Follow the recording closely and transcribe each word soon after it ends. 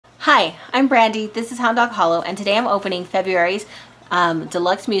Hi, I'm Brandy. This is Hound Dog Hollow, and today I'm opening February's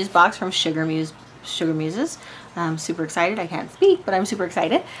deluxe muse box from SugarMuses. I'm super excited. I can't speak, but I'm super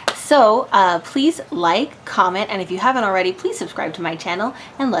excited. So please like, comment, and if you haven't already, please subscribe to my channel,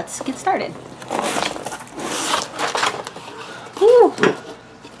 and let's get started. Woo.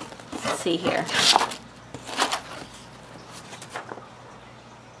 Let's see here.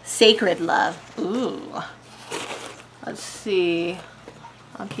 Sacred Love. Ooh. Let's see.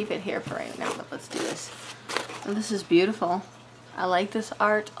 I'll keep it here for right now, but let's do this. And this is beautiful. I like this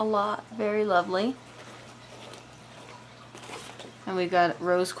art a lot. Very lovely. And we got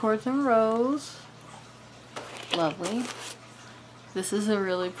rose quartz and rose. Lovely. This is a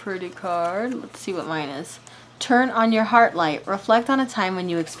really pretty card. Let's see what mine is. Turn on your heart light. Reflect on a time when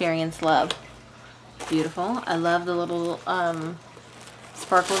you experienced love. Beautiful. I love the little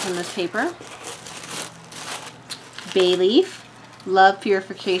sparkles in this paper. Bay leaf. Love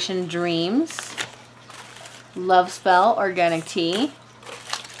Purification Dreams. Love Spell Organic Tea.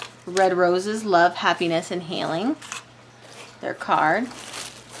 Red Roses Love, Happiness, and Healing. Their card.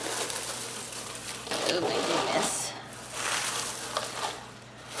 Oh my goodness.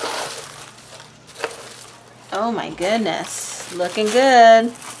 Oh my goodness. Looking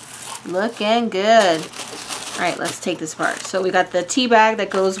good. Looking good. Alright, let's take this apart. So we got the tea bag that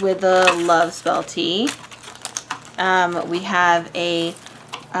goes with the Love Spell tea. We have a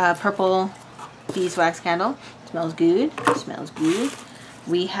purple beeswax candle. Smells good. Smells good.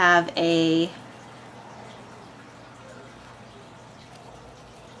 We have a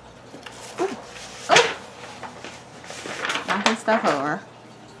knocking stuff over.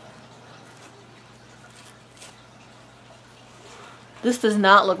 This does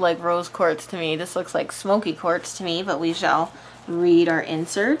not look like rose quartz to me. This looks like smoky quartz to me, but we shall read our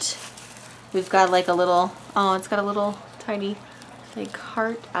insert. We've got like a little, oh, it's got a little tiny like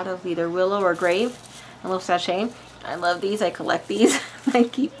heart out of either willow or grape. A little sachet. I love these. I collect these. I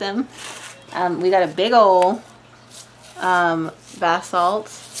keep them. We got a big old bath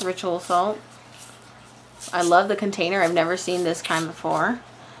salt, ritual salt. I love the container. I've never seen this kind before.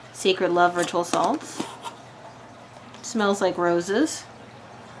 Sacred Love Ritual Salts. Smells like roses.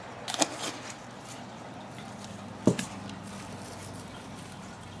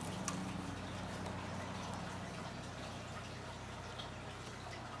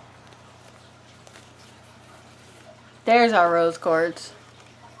 There's our rose quartz.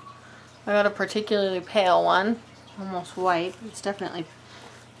 I got a particularly pale one, almost white. It's definitely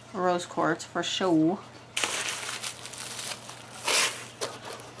rose quartz for sure.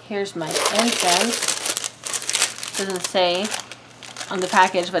 Here's my incense. Doesn't say on the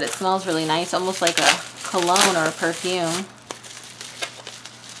package, but it smells really nice, almost like a cologne or a perfume.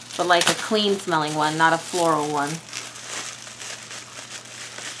 But like a clean smelling one, not a floral one.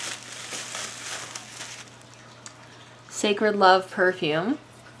 Sacred Love perfume.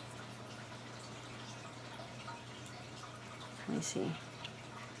 Let me see.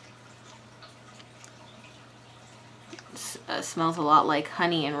 It smells a lot like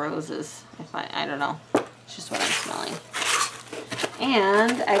honey and roses. I don't know. It's just what I'm smelling.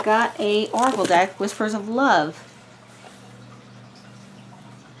 And I got a oracle deck, Whispers of Love.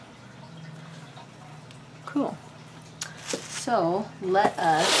 Cool. So let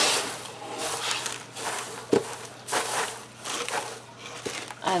us.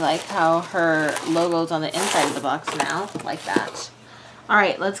 I like how her logo's on the inside of the box now, like that.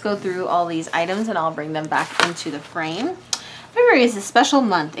 Alright, let's go through all these items and I'll bring them back into the frame. February is a special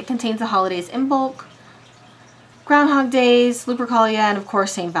month. It contains the holidays in bulk, Groundhog Days, Lupercalia, and of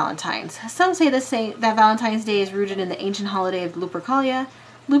course St. Valentine's. Some say that Valentine's Day is rooted in the ancient holiday of Lupercalia.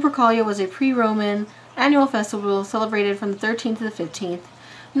 Lupercalia was a pre-Roman annual festival celebrated from the 13th to the 15th.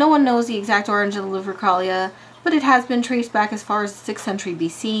 No one knows the exact origin of Lupercalia, but it has been traced back as far as the 6th century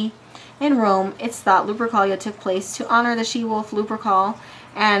BC. In Rome, it's thought Lupercalia took place to honor the she-wolf Lupercal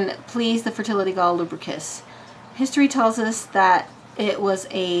and please the fertility god Lupercus. History tells us that it was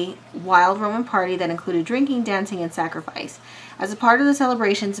a wild Roman party that included drinking, dancing, and sacrifice. As a part of the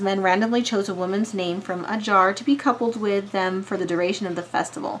celebrations, men randomly chose a woman's name from a jar to be coupled with them for the duration of the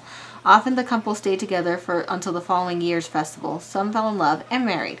festival. Often the couple stayed together until the following year's festival. Some fell in love and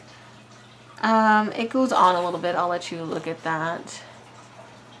married. It goes on a little bit. I'll let you look at that.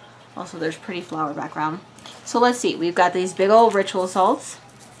 Also, there's pretty flower background. So let's see. We've got these big old ritual salts.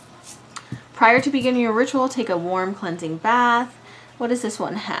 Prior to beginning your ritual, take a warm cleansing bath. What does this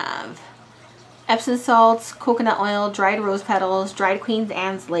one have? Epsom salts, coconut oil, dried rose petals, dried Queen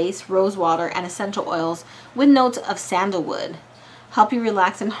Anne's lace, rose water, and essential oils with notes of sandalwood. Help you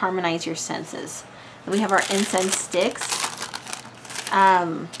relax and harmonize your senses. And we have our incense sticks.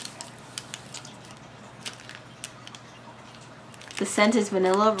 The scent is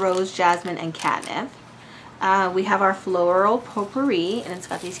vanilla, rose, jasmine, and catnip. We have our floral potpourri, and it's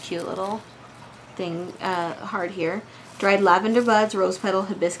got these cute little heart here. Dried lavender buds, rose petal,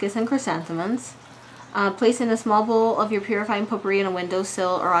 hibiscus, and chrysanthemums. Place in a small bowl of your purifying potpourri on a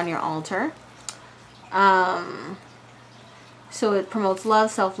windowsill or on your altar. So it promotes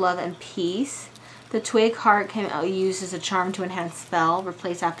love, self-love, and peace. The twig heart can be used as a charm to enhance spell.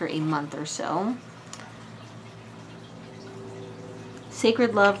 Replace after a month or so.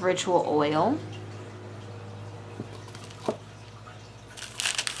 Sacred Love Ritual Oil.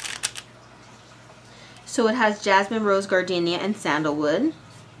 So it has jasmine, rose, gardenia, and sandalwood.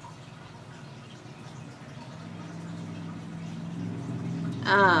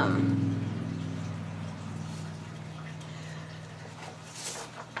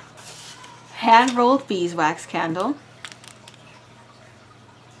 Hand-rolled beeswax candle.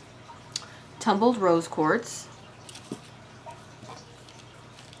 Tumbled rose quartz.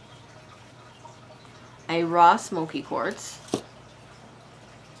 A raw smoky quartz.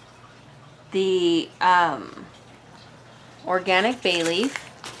 The organic bay leaf.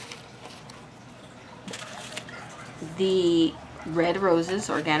 The red roses,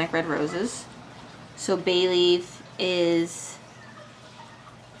 organic red roses. So bay leaf is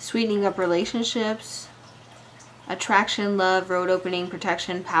sweetening up relationships, attraction, love, road opening,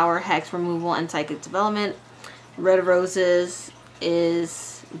 protection, power, hex removal, and psychic development. Red roses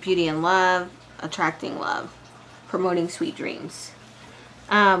is beauty and love, attracting love, promoting sweet dreams.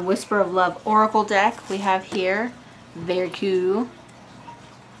 Whisper of Love Oracle deck we have here. Very cool.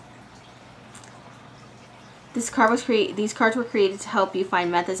 These cards were created to help you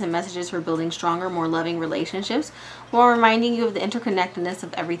find methods and messages for building stronger, more loving relationships while reminding you of the interconnectedness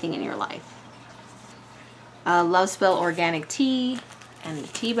of everything in your life. Love Spell Organic Tea and the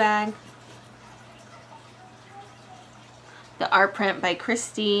tea bag. The art print by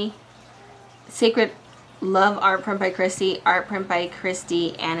Christy. Sacred Love art print by Christy. Art print by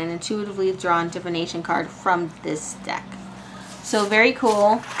Christy. And an intuitively drawn divination card from this deck. So very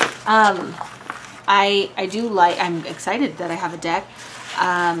cool. I'm excited that I have a deck.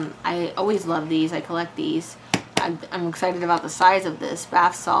 I always love these. I collect these. I'm excited about the size of this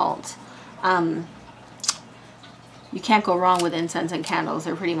bath salt. You can't go wrong with incense and candles.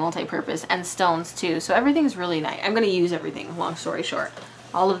 They're pretty multi-purpose, and stones too. So everything's really nice. I'm going to use everything, long story short.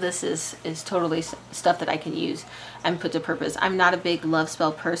 All of this is totally stuff that I can use and put to purpose. I'm not a big love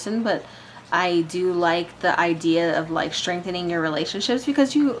spell person, but I do like the idea of like strengthening your relationships,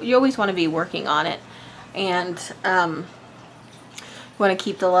 because you always want to be working on it, and want to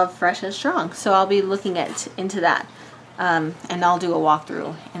keep the love fresh and strong. So I'll be looking into that, and I'll do a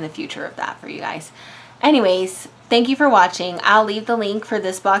walkthrough in the future of that for you guys. Anyways, thank you for watching. I'll leave the link for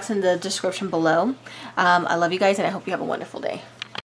this box in the description below. I love you guys, and I hope you have a wonderful day.